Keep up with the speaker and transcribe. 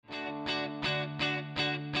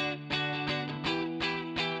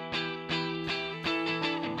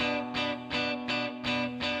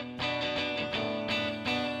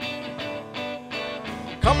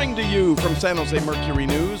Coming to you from San Jose Mercury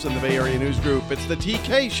News and the Bay Area News Group, it's the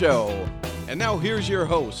TK Show. And now here's your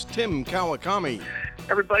host, Tim Kawakami.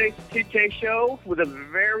 Everybody, TK Show with a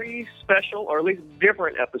very special, or at least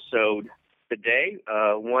different episode today.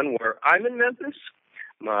 One where I'm in Memphis,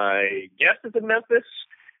 my guest is in Memphis,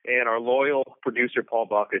 and our loyal producer, Paul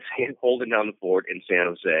Buck, is holding down the fort in San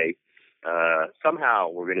Jose. Somehow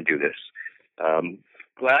we're going to do this.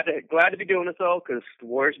 Glad to be doing this, though, because the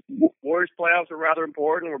Warriors playoffs are rather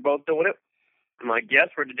important. We're both doing it. My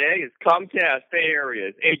guest for today is Comcast Bay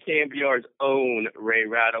Area's KNBR's own Ray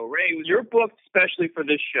Ratto. Ray, you're booked especially for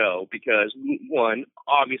this show because, one,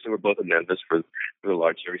 obviously we're both in Memphis for the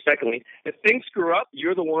large series. Secondly, if things screw up,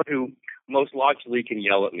 you're the one who most logically can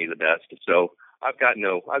yell at me the best. So I've got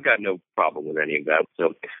no problem with any of that.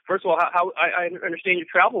 So first of all, how I understand your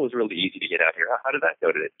travel was really easy to get out here. How did that go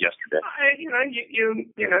yesterday?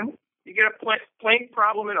 You get a plane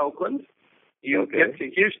problem in Oakland. You get to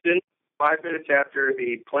Houston 5 minutes after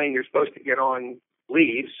the plane you're supposed to get on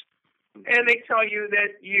leaves, and they tell you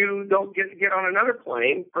that you don't get to get on another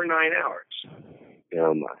plane for 9 hours.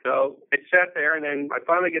 Oh my. So I sat there, and then I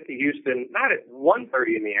finally get to Houston, not at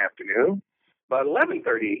 1:30 in the afternoon, but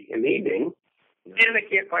 11:30 in the evening, and I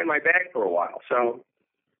can't find my bag for a while. So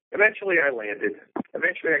eventually I landed.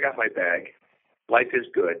 Eventually I got my bag. Life is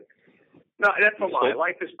good. No, that's a lie.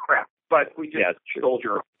 Life is crap, but we just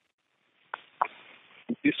soldier on.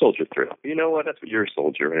 You soldier through. You know what? That's what you're a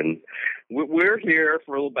soldier. And we're here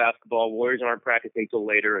for a little basketball. Warriors aren't practicing till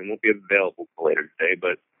later and won't be available till later today.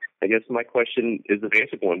 But I guess my question is the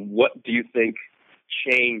basic one. What do you think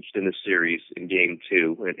changed in the series in Game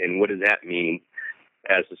 2? And what does that mean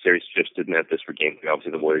as the series shifted Memphis for Game 3?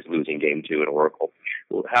 Obviously, the Warriors losing Game 2 in Oracle.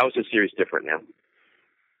 Well, how is the series different now?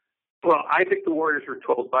 Well, I think the Warriors were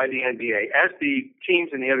told by the NBA, as the teams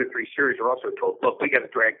in the other three series are also told, look, we got to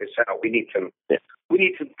drag this out. We need some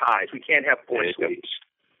ties. We can't have 4 sweeps.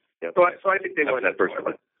 Yep. So I think they won that first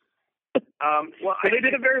one. They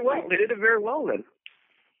did it very well. They did it very well then.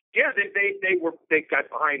 Yeah, they got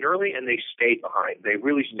behind early and they stayed behind. They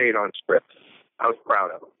really stayed on script. I was proud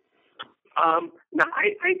of them. Now,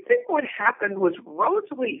 I think what happened was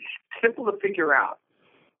relatively simple to figure out.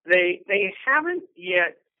 They haven't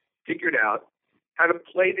yet figured out how to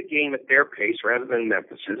play the game at their pace rather than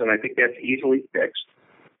Memphis's, and I think that's easily fixed.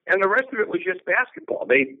 And the rest of it was just basketball.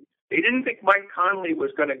 They didn't think Mike Conley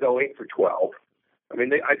was going to go 8 for 12. I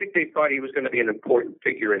mean, I think they thought he was going to be an important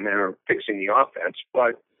figure in there fixing the offense,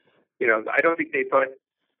 but I don't think they thought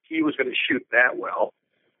he was going to shoot that well.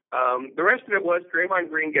 The rest of it was Draymond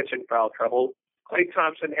Green gets in foul trouble. Klay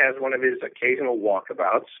Thompson has one of his occasional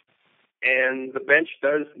walkabouts. And the bench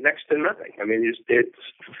does next to nothing. I mean, it's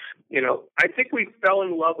I think we fell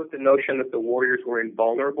in love with the notion that the Warriors were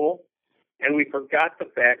invulnerable, and we forgot the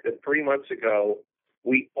fact that 3 months ago,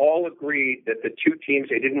 we all agreed that the two teams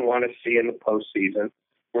they didn't want to see in the postseason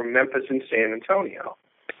were Memphis and San Antonio.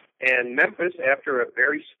 And Memphis, after a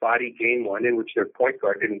very spotty Game 1 in which their point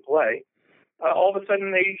guard didn't play, all of a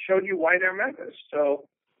sudden they showed you why they're Memphis. So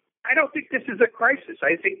I don't think this is a crisis.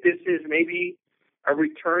 I think this is maybe a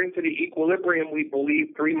return to the equilibrium we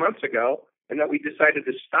believed 3 months ago and that we decided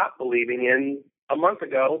to stop believing in a month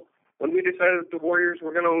ago when we decided that the Warriors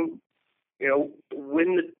were going to,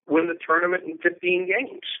 win the tournament in 15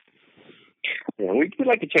 games. Yeah, we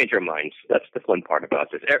like to change our minds. That's the fun part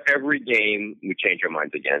about this. Every game, we change our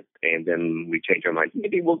minds again, and then we change our minds.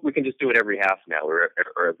 Maybe we can just do it every half now or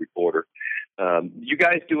every quarter. You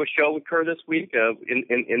guys do a show with Kerr this week.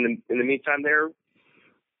 In the meantime, there.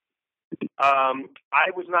 I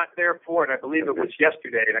was not there for it. I believe it was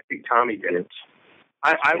yesterday, and I think Tommy did it.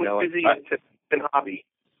 I was busy in hobby.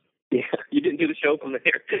 Yeah, you didn't do the show from the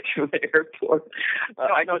airport.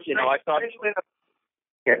 I thought.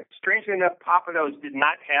 Strangely enough, Papados did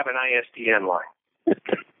not have an ISDN line.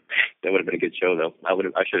 That would have been a good show, though.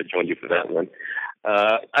 I should have joined you for that one.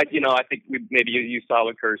 I think maybe you saw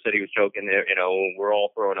what Kerr said. He was joking there. We're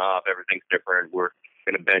all thrown off. Everything's different. We're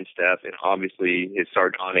going to bench Steph, and obviously his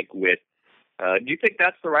sardonic wit. Do you think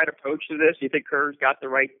that's the right approach to this? Do you think Kerr's got the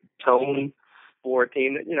right tone for a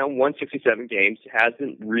team that, won 67 games,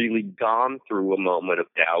 hasn't really gone through a moment of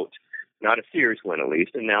doubt, not a serious one at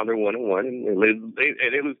least, and now they're 1-1, and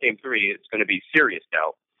they lose Game 3, it's going to be serious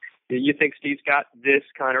doubt. Do you think Steve's got this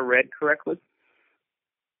kind of read correctly?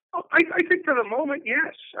 I think for the moment,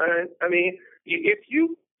 yes. I mean, if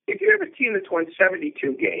you have a team that's won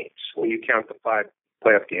 72 games, when you count the 5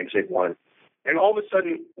 playoff games they've won, and all of a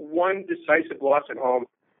sudden one decisive loss at home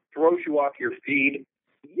throws you off your feed,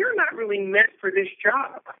 you're not really meant for this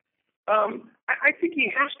job. I think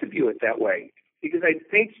he has to view it that way because I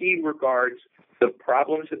think he regards the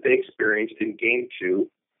problems that they experienced in Game 2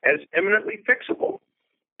 as eminently fixable.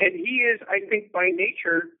 And he is, I think, by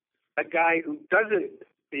nature, a guy who doesn't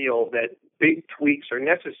feel that big tweaks are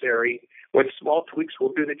necessary when small tweaks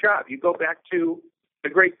will do the job. You go back to the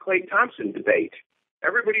great Klay Thompson debate.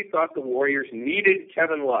 Everybody thought the Warriors needed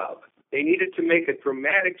Kevin Love. They needed to make a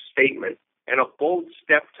dramatic statement and a bold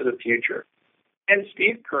step to the future. And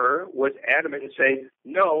Steve Kerr was adamant in saying,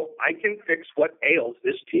 no, I can fix what ails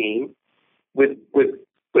this team with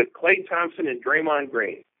Klay Thompson and Draymond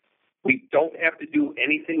Green. We don't have to do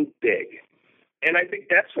anything big. And I think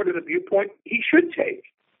that's sort of the viewpoint he should take.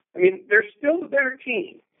 I mean, they're still a better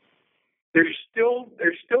team. They're still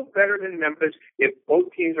better than Memphis if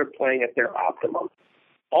both teams are playing at their optimum.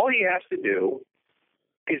 All he has to do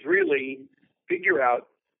is really figure out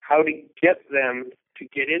how to get them to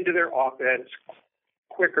get into their offense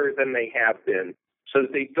quicker than they have been so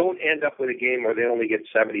that they don't end up with a game where they only get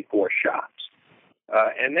 74 shots.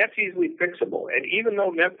 And that's easily fixable. And even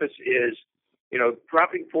though Memphis is,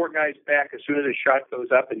 dropping four guys back as soon as a shot goes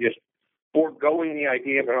up and just foregoing the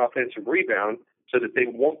idea of an offensive rebound so that they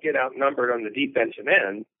won't get outnumbered on the defensive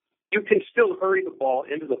end, you can still hurry the ball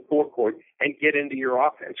into the forecourt and get into your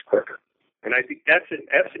offense quicker. And I think that's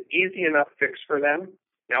an easy enough fix for them.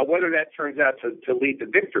 Now, whether that turns out to lead to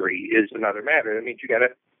victory is another matter. That means you got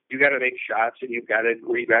to make shots and you've got to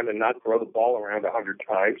rebound and not throw the ball around 100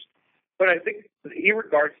 times. But I think he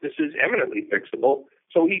regards this as eminently fixable,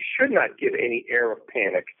 so he should not give any air of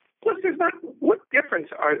panic. Plus, there's not what different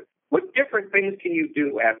things can you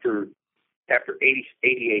do after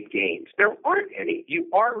 88 games? There aren't any. You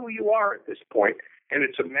are who you are at this point, and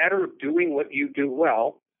it's a matter of doing what you do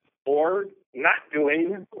well, or not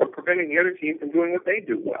doing, or preventing the other team from doing what they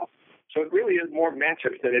do well. So it really is more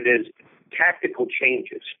matchups than it is tactical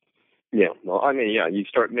changes. Yeah, well, I mean, you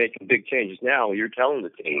start making big changes now. You're telling the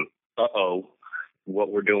team,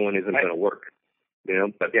 what we're doing isn't going to work.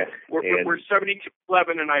 But yeah, we're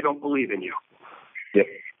 72-11, and I don't believe in you. Yep.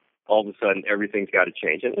 All of a sudden, everything's got to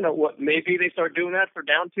change. And you know what? Maybe they start doing that for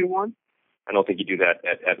down 2-1. I don't think you do that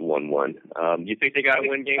at 1-1. You think they got to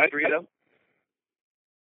win Game 3 though?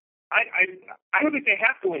 I don't think they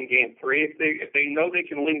have to win Game 3 if they know they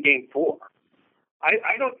can win Game 4.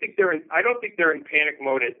 I don't think they're in panic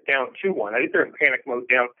mode at down 2-1. I think they're in panic mode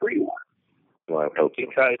down 3-1. Well, I hope so.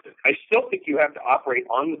 Because I still think you have to operate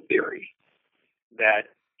on the theory that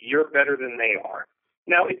you're better than they are.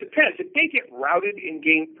 Now, it depends. If they get routed in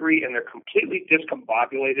Game 3 and they're completely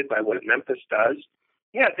discombobulated by what Memphis does,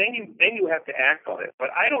 yeah, then you have to act on it. But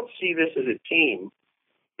I don't see this as a team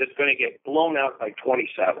that's going to get blown out by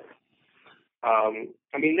 27.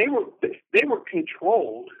 I mean, they were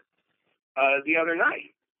controlled the other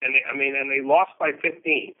night, and they lost by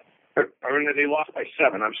 15. Or they lost by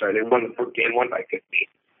 7. I'm sorry, they won the game 1 by 15.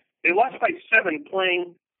 They lost by 7,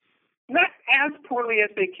 playing not as poorly as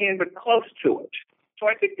they can, but close to it. So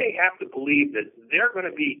I think they have to believe that they're going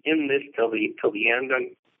to be in this till the end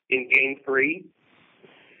in Game 3.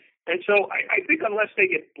 And so I think unless they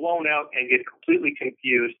get blown out and get completely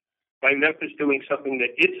confused by Memphis doing something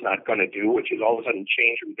that it's not going to do, which is all of a sudden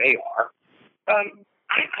change who they are,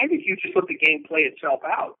 I think you just let the game play itself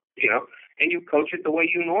out, and you coach it the way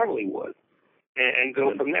you normally would and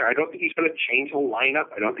go from there. I don't think he's going to change the lineup.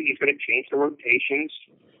 I don't think he's going to change the rotations.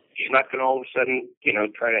 He's not going to all of a sudden,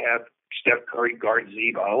 try to have Steph Curry guard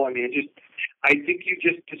Zebo. I think you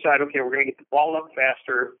just decide, okay, we're going to get the ball up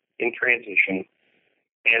faster in transition,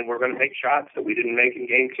 and we're going to make shots that we didn't make in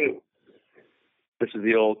Game 2. This is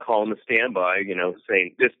the old call in the standby,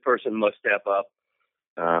 saying this person must step up.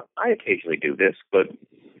 I occasionally do this, but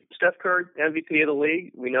Steph Curry, MVP of the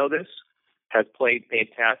league, we know this, has played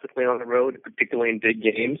fantastically on the road, particularly in big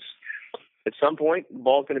games. At some point, the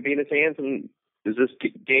ball's going to be in his hands, and is this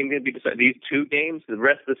game going to be decided? These 2 games, the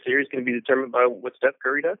rest of the series, going to be determined by what Steph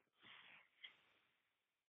Curry does?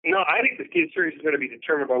 No, I think the series is going to be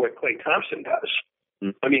determined by what Klay Thompson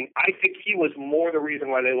does. I mean, I think he was more the reason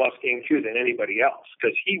why they lost Game 2 than anybody else,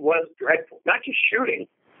 because he was dreadful. Not just shooting,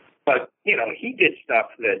 but, he did stuff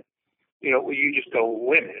that, you just go,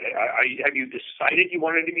 wait a minute, have you decided you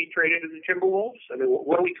wanted to be traded to the Timberwolves? I mean,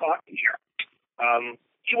 what are we talking here?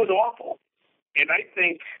 He was awful. And I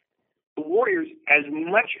think the Warriors, as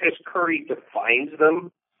much as Curry defines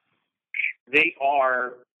them, they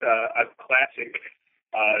are a classic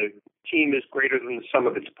team is greater than the sum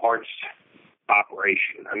of its parts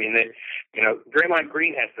operation. I mean, Draymond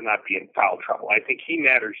Green has to not be in foul trouble. I think he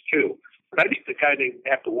matters too. But I think the guy they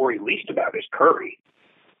have to worry least about is Curry.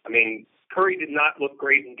 I mean, Curry did not look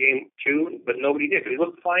great in Game 2, but nobody did. He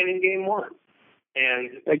looked fine in Game 1. And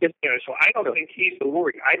I guess, so I don't think he's the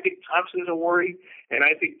worry. I think Thompson's a worry, and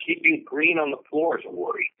I think keeping Green on the floor is a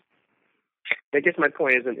worry. I guess my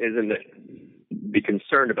point isn't that be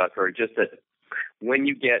concerned about her, just that when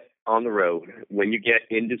you get on the road, when you get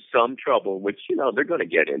into some trouble, which, they're going to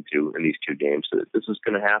get into in these two games, so this is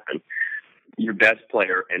going to happen, your best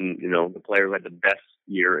player and, the player who had the best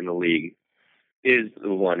year in the league is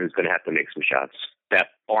the one who's going to have to make some shots that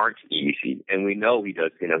aren't easy. And we know he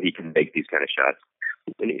does, he can make these kind of shots.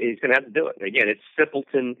 And he's going to have to do it. And again, it's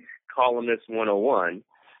simpleton columnist 101,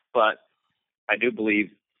 but I do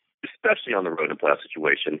believe, especially on the road in a playoff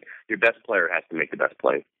situation, your best player has to make the best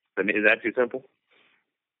play. I mean, is that too simple?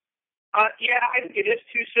 Yeah, I think it is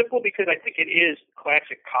too simple because I think it is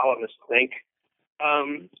classic columnist think. I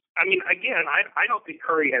mean, again, I don't think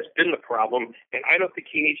Curry has been the problem, and I don't think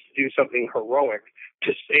he needs to do something heroic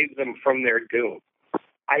to save them from their doom.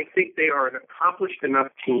 I think they are an accomplished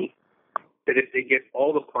enough team that if they get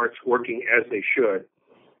all the parts working as they should,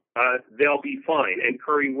 they'll be fine, and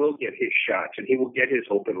Curry will get his shots, and he will get his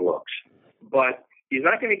open looks. But he's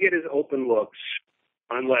not going to get his open looks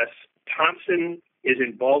unless Thompson is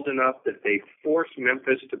involved enough that they force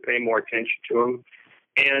Memphis to pay more attention to him.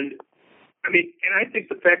 And I think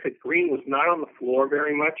the fact that Green was not on the floor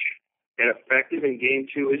very much and effective in Game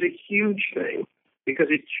 2 is a huge thing because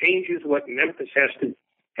it changes what Memphis has to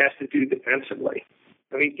do defensively.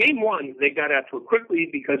 I mean, Game 1, they got out to it quickly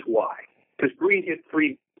because why? Because Green hit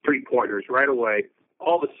three-pointers right away.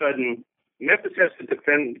 All of a sudden, Memphis has to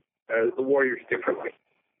defend the Warriors differently.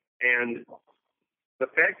 And the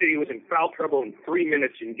fact that he was in foul trouble in 3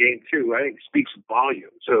 minutes in Game 2, I think, speaks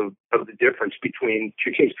volumes of the difference between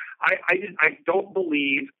two teams. I don't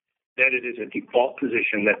believe that it is a default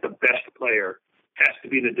position that the best player has to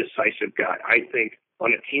be the decisive guy. I think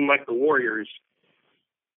on a team like the Warriors,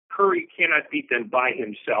 Curry cannot beat them by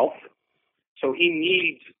himself, so he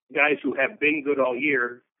needs guys who have been good all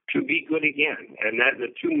year to be good again. And that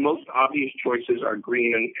the two most obvious choices are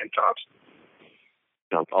Green and Thompson.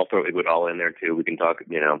 I'll throw Iguodala in there too. We can talk,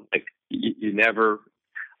 you never,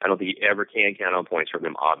 I don't think you ever can count on points from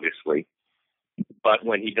him, obviously. But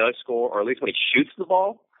when he does score, or at least when he shoots the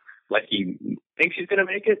ball, like he thinks he's going to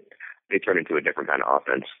make it, they turn into a different kind of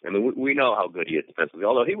offense. I mean, we know how good he is defensively,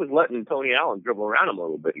 although he was letting Tony Allen dribble around him a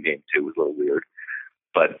little bit in Game 2. It was a little weird.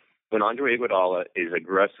 But when Andre Iguodala is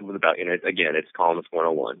aggressive with again, it's columnist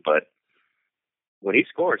 101, but when he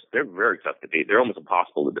scores, they're very tough to beat. They're almost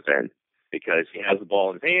impossible to defend. Because he has the ball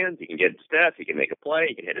in his hands, he can get a step, he can make a play,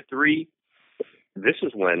 he can hit a three. This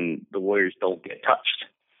is when the Warriors don't get touched.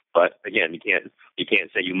 But again, you can't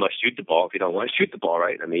say you must shoot the ball if you don't want to shoot the ball,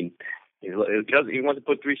 right? I mean, he wants to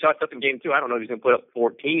put 3 shots up in Game 2. I don't know if he's going to put up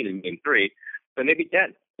 14 in Game 3, but maybe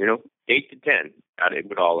 10. 8 to 10 out of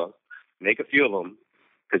Iguodala. Make a few of them,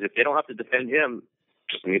 because if they don't have to defend him,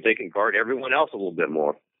 I mean, they can guard everyone else a little bit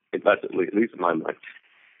more. That's at least in my mind.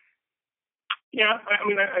 Yeah,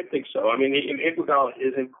 I think so. I mean, Iguodala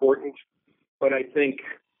is important, but I think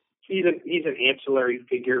he's an ancillary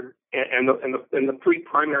figure, and the 3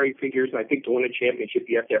 primary figures. And I think to win a championship,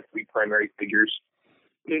 you have to have 3 primary figures.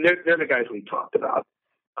 I mean, they're the guys we talked about.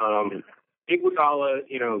 Iguodala,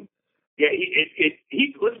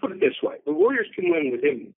 let's put it this way: the Warriors can win with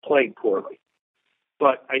him playing poorly,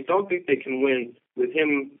 but I don't think they can win with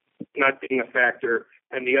him not being a factor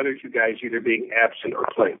and the other 2 guys either being absent or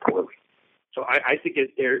playing poorly. So I think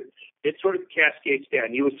it sort of cascades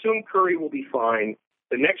down. You assume Curry will be fine.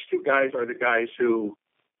 The next 2 guys are the guys who,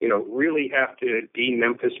 really have to be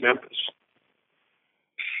Memphis.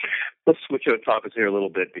 Let's switch our topics here a little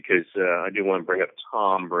bit because I do want to bring up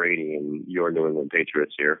Tom Brady and your New England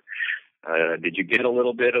Patriots here. Did you watch a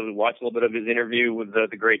little bit of his interview with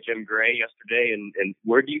the great Jim Gray yesterday? And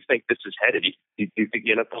where do you think this is headed? Do you think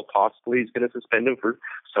the NFL possibly is going to suspend him for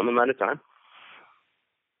some amount of time?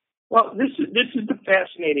 Well, this is the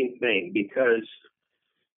fascinating thing because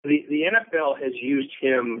the NFL has used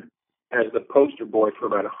him as the poster boy for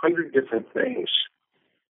about 100 different things,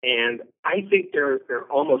 and I think they're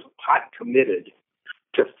almost pot committed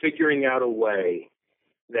to figuring out a way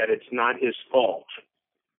that it's not his fault.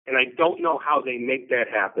 And I don't know how they make that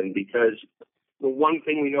happen because the one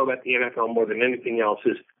thing we know about the NFL more than anything else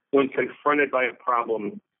is when confronted by a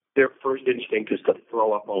problem, their first instinct is to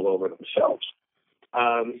throw up all over themselves.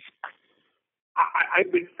 I've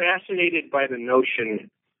been fascinated by the notion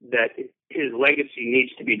that his legacy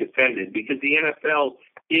needs to be defended because the NFL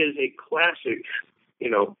is a classic,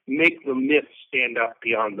 make the myth stand up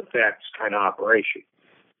beyond the facts kind of operation.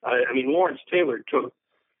 Lawrence Taylor took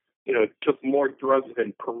more drugs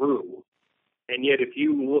than Peru, and yet if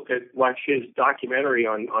you watch his documentary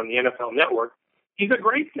on the NFL Network, he's a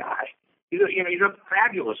great guy. He's a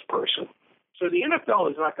fabulous person. So the NFL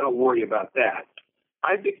is not going to worry about that.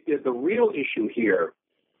 I think that the real issue here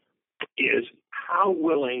is how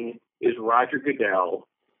willing is Roger Goodell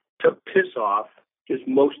to piss off his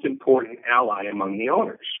most important ally among the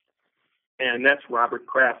owners, and that's Robert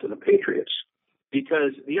Kraft of the Patriots,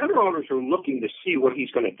 because the other owners are looking to see what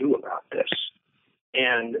he's going to do about this.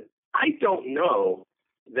 And I don't know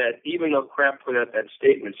that even though Kraft put out that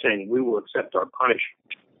statement saying we will accept our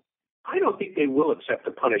punishment, I don't think they will accept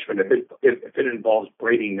the punishment if it involves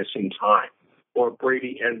Brady missing time or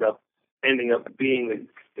Brady ending up being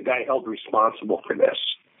the guy held responsible for this.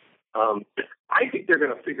 I think they're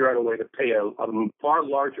going to figure out a way to pay a far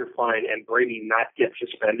larger fine and Brady not get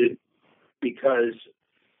suspended, because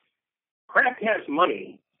Kraft has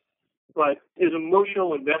money, but his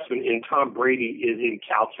emotional investment in Tom Brady is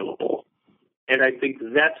incalculable. And I think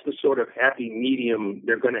that's the sort of happy medium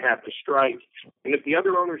they're going to have to strike. And if the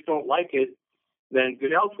other owners don't like it, then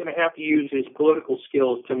Goodell's going to have to use his political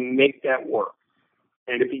skills to make that work.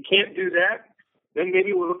 And if he can't do that, then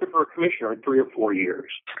maybe we're looking for a commissioner in 3 or 4 years.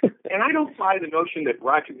 And I don't buy the notion that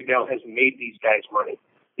Roger Goodell has made these guys money.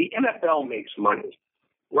 The NFL makes money.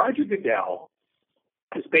 Roger Goodell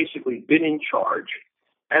has basically been in charge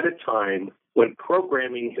at a time when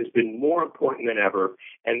programming has been more important than ever,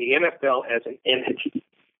 and the NFL as an entity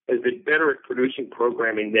has been better at producing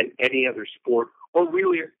programming than any other sport or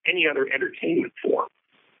really any other entertainment form.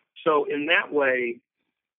 So in that way,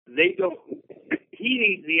 he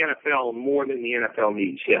needs the NFL more than the NFL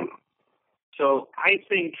needs him. So I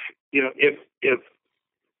think, if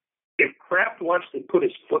Kraft wants to put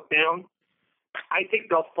his foot down, I think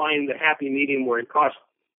they'll find the happy medium where it costs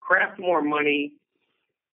Kraft more money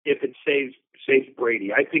if it saves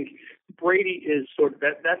Brady. I think Brady is sort of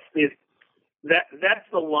that's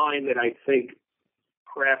the line that I think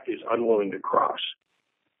Kraft is unwilling to cross.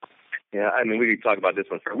 Yeah, I mean, we could talk about this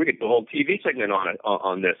one for we could do a whole TV segment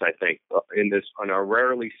on this. I think on our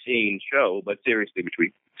rarely seen show, but seriously, which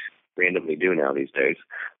we randomly do now these days.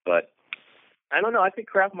 But I don't know. I think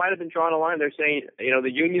Kraft might have been drawing a line. They're saying,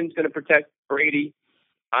 the union's going to protect Brady.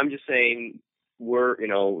 I'm just saying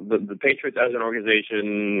the Patriots as an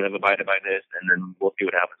organization have abided by this, and then we'll see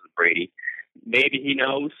what happens with Brady. Maybe he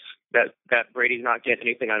knows that Brady's not getting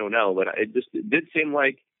anything. I don't know, but it did seem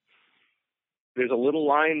like there's a little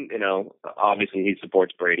line. Obviously he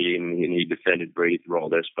supports Brady and he defended Brady through all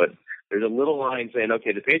this, but there's a little line saying,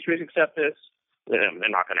 okay, the Patriots accept this. They're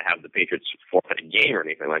not going to have the Patriots forfeit a game or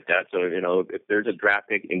anything like that. So, if there's a draft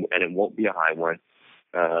pick and it won't be a high one,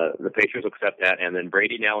 the Patriots will accept that. And then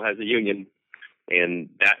Brady now has a union, and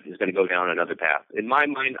that is going to go down another path. In my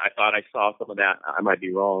mind, I thought I saw some of that. I might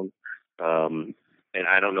be wrong. And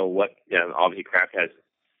I don't know what, obviously Kraft has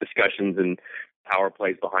discussions and power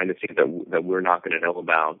plays behind the scenes that we're not going to know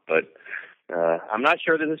about. But I'm not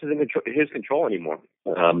sure that this is in his control anymore.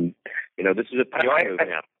 This is a PR move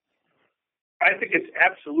now. I think it's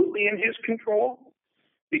absolutely in his control,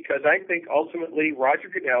 because I think ultimately Roger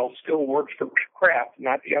Goodell still works for Kraft,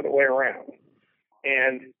 not the other way around.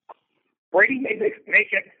 And Brady may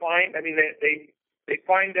get fined. I mean, they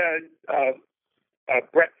fined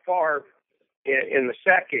Brett Favre in the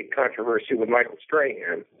Sackgate controversy with Michael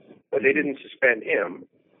Strahan, but they didn't suspend him.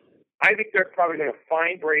 I think they're probably going to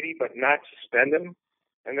fine Brady but not suspend him,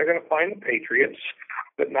 and they're going to fine the Patriots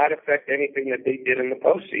but not affect anything that they did in the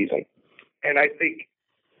postseason. And I think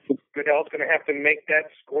Goodell's going to have to make that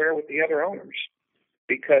square with the other owners,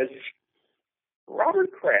 because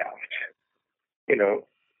Robert Kraft,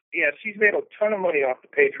 yes, he's made a ton of money off the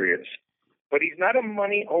Patriots, but he's not a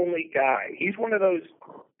money-only guy. He's one of those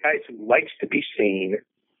guys who likes to be seen.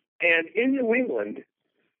 And in New England,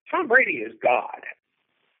 Tom Brady is God.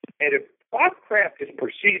 And if Bob Kraft is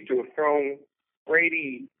perceived to have thrown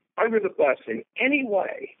Brady under the bus in any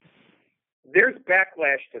way, there's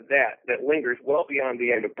backlash to that lingers well beyond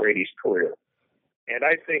the end of Brady's career. And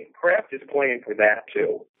I think Kraft is playing for that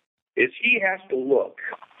too, is he has to look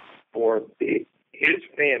for his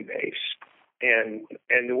fan base and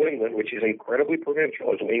New England, which is incredibly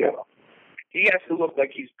provincial, as we know. He has to look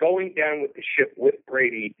like he's going down with the ship with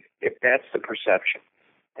Brady if that's the perception.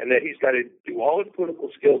 And that he's got to do all his political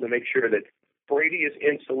skill to make sure that Brady is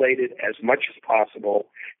insulated as much as possible.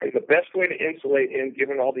 And the best way to insulate him,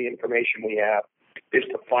 given all the information we have, is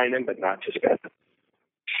to fine him but not suspend him.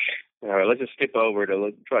 All right, let's just skip over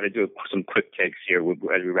to try to do some quick takes here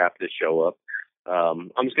as we wrap this show up.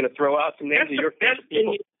 I'm just going to throw out some names of your favorite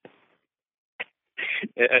people.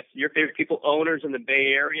 Your favorite people, owners in the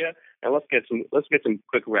Bay Area, and let's get some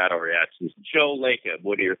quick Ratto reactions. Joe Lacob,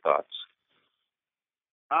 what are your thoughts?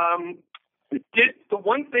 The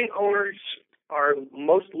one thing owners are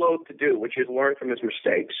most loath to do, which is learn from his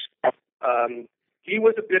mistakes. He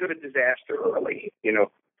was a bit of a disaster early,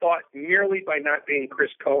 thought merely by not being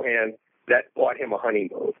Chris Cohan that bought him a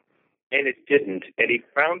honeymoon, and it didn't. And he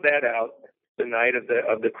found that out the night of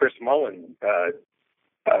the Chris Mullin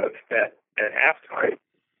at halftime,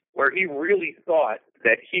 where he really thought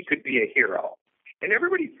that he could be a hero. And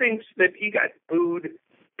everybody thinks that he got booed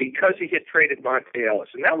because he had traded Monte Ellis,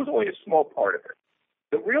 and that was only a small part of it.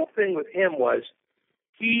 The real thing with him was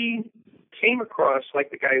he came across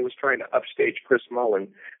like the guy who was trying to upstage Chris Mullin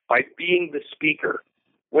by being the speaker,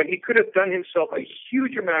 when he could have done himself a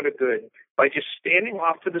huge amount of good by just standing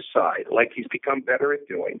off to the side, like he's become better at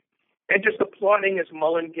doing, and just applauding as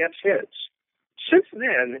Mullin gets hits. Since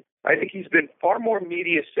then, I think he's been far more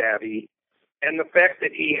media savvy, and the fact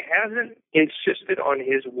that he hasn't insisted on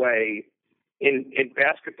his way in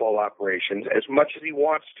basketball operations as much as he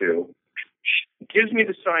wants to gives me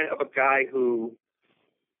the sign of a guy who,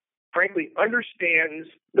 frankly, understands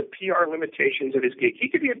the PR limitations of his gig. He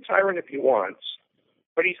could be a tyrant if he wants,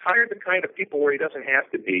 but he's hired the kind of people where he doesn't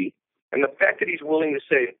have to be. And the fact that he's willing to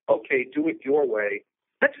say, okay, do it your way,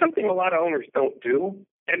 that's something a lot of owners don't do.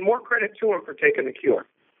 And more credit to him for taking the cure.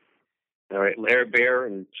 All right, Larry Bear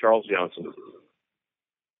and Charles Johnson.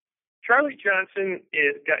 Charlie Johnson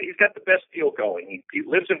he's got the best deal going. He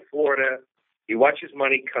lives in Florida. You watch his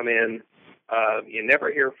money come in. You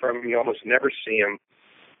never hear from him. You almost never see him.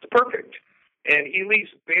 It's perfect. And he leaves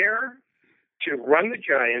Bear to run the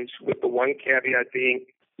Giants, with the one caveat being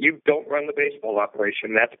you don't run the baseball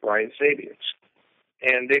operation. That's Brian Sabian's.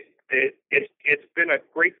 And it's been a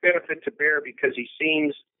great benefit to Bear because he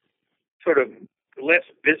seems sort of less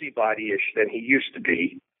busybody-ish than he used to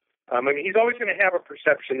be. He's always going to have a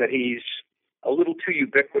perception that he's a little too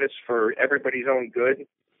ubiquitous for everybody's own good,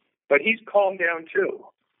 but he's calmed down too,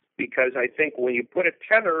 because I think when you put a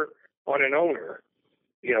tether on an owner,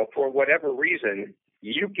 for whatever reason,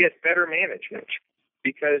 you get better management,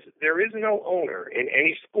 because there is no owner in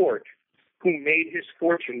any sport who made his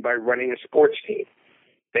fortune by running a sports team.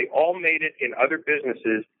 They all made it in other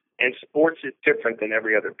businesses, and sports is different than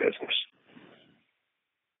every other business.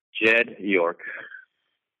 Jed York.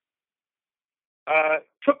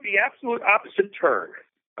 Took the absolute opposite turn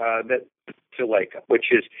to Laker, which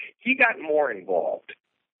is he got more involved.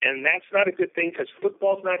 And that's not a good thing, because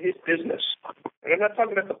football's not his business. And I'm not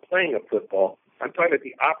talking about the playing of football. I'm talking about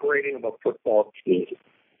the operating of a football team.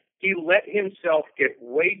 He let himself get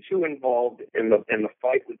way too involved in the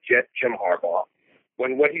fight with Jim Harbaugh,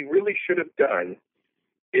 when what he really should have done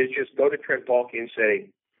is just go to Trent Baalke and say,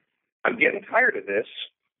 I'm getting tired of this.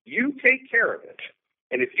 You take care of it.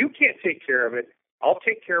 And if you can't take care of it, I'll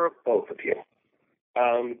take care of both of you.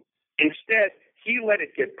 Instead, he let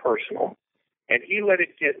it get personal, and he let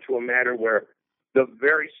it get to a matter where the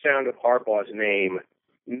very sound of Harbaugh's name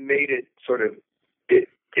made it sort of, it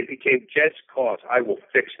became Jed's cause. I will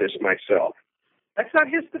fix this myself. That's not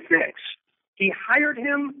his to fix. He hired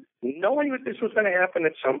him knowing that this was going to happen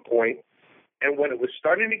at some point, and when it was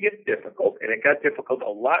starting to get difficult, and it got difficult a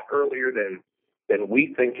lot earlier than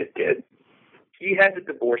we think it did, he had to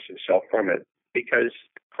divorce himself from it, because,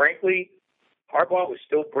 frankly, Harbaugh was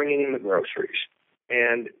still bringing in the groceries.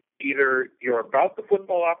 And either you're about the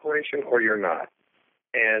football operation or you're not.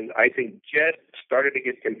 And I think Jed started to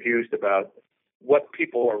get confused about what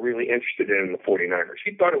people are really interested in the 49ers.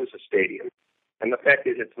 He thought it was a stadium. And the fact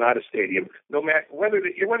is, it's not a stadium. No matter whether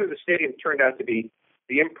the stadium turned out to be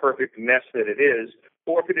the imperfect mess that it is,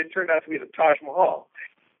 or if it had turned out to be the Taj Mahal,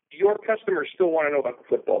 your customers still want to know about the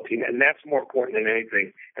football team, and that's more important than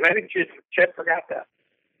anything. And I think Jed forgot that.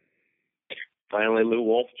 Finally, Lou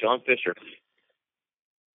Wolf, John Fisher.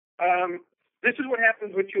 This is what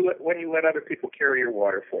happens when you let other people carry your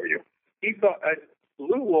water for you. He thought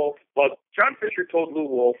John Fisher told Lou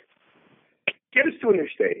Wolf, get us to a new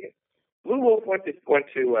stadium. Lou Wolf went to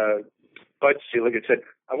Bud Selig and said,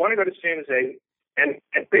 I want to go to San Jose, and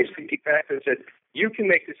basically he back and said, you can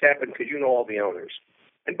make this happen because you know all the owners.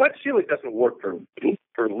 And Bud Selig doesn't work for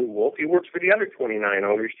Lou Wolf. He works for the other 29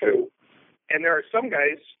 owners too. And there are some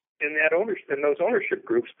guys in those ownership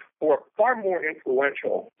groups who are far more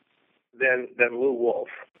influential than Lou Wolf.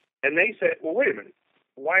 And they said, well, wait a minute.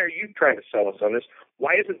 Why are you trying to sell us on this?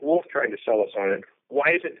 Why isn't Wolf trying to sell us on it?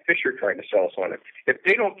 Why isn't Fisher trying to sell us on it? If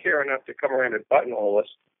they don't care enough to come around and buttonhole us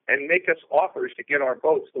and make us offers to get our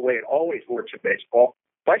votes the way it always works in baseball,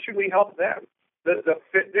 why should we help them?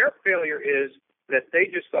 Their failure is that they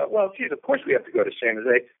just thought, well, geez, of course we have to go to San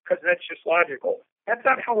Jose because that's just logical. That's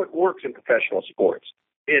not how it works in professional sports.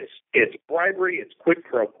 It's bribery, it's quid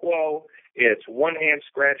pro quo, it's one hand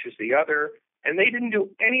scratches the other, and they didn't do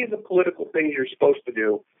any of the political things you're supposed to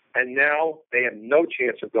do and now they have no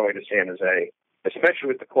chance of going to San Jose, especially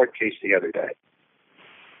with the court case the other day.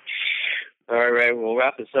 All right, Ray, we'll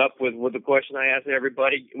wrap this up with the question I asked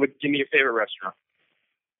everybody. Give me your favorite restaurant.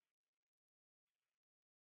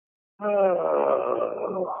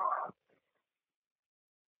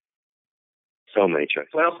 So many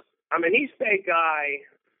choices. Well, I'm an East Bay guy,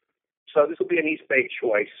 so this will be an East Bay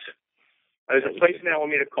choice. There's a place in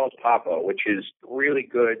Alameda called Papo, which is really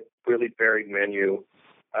good, really varied menu.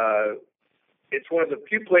 It's one of the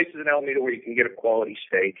few places in Alameda where you can get a quality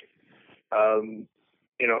steak. I'm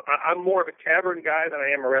more of a tavern guy than I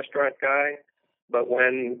am a restaurant guy, but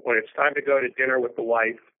when it's time to go to dinner with the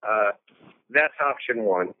wife, that's option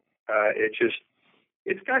one.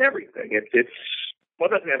 It's got everything. Well,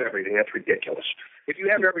 it doesn't have everything. That's ridiculous. If you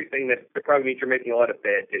have everything, that probably means you're making a lot of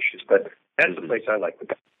bad dishes, but that's the place I like the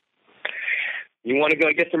best. You want to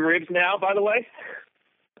go get some ribs now, by the way?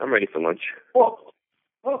 I'm ready for lunch. Well,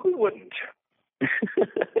 who wouldn't?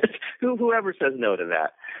 Whoever says no to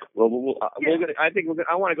that. Well,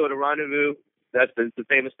 I want to go to Rendezvous. That's the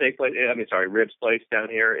famous steak place. Ribs place down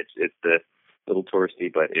here. It's the little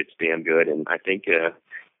touristy, but it's damn good. And I think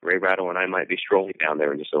Ray Ratto and I might be strolling down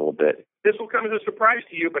there in just a little bit. This will come as a surprise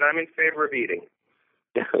to you, but I'm in favor of eating.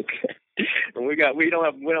 Okay. And we don't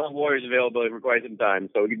have Warriors availability for quite some time,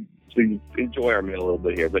 so we can enjoy our meal a little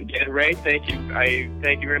bit here. But again, Ray, thank you. I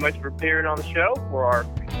thank you very much for appearing on the show for our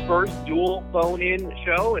first dual phone-in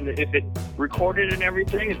show. And if it's recorded and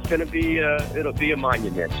everything, it's going to be it'll be a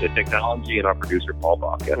monument to technology and our producer Paul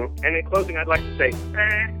Baca. And in closing, I'd like to say,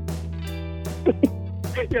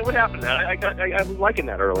 Yeah, what happened? I was liking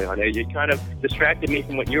that early on. You kind of distracted me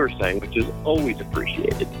from what you were saying, which is always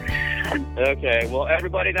appreciated. Okay, well,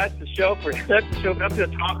 everybody, that's the show. I'm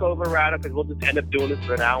going to talk over Ratto because we'll just end up doing this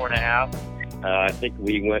for an hour and a half. I think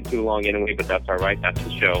we went too long anyway, but that's all right. That's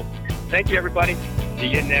the show. Thank you, everybody. See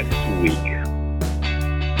you next week.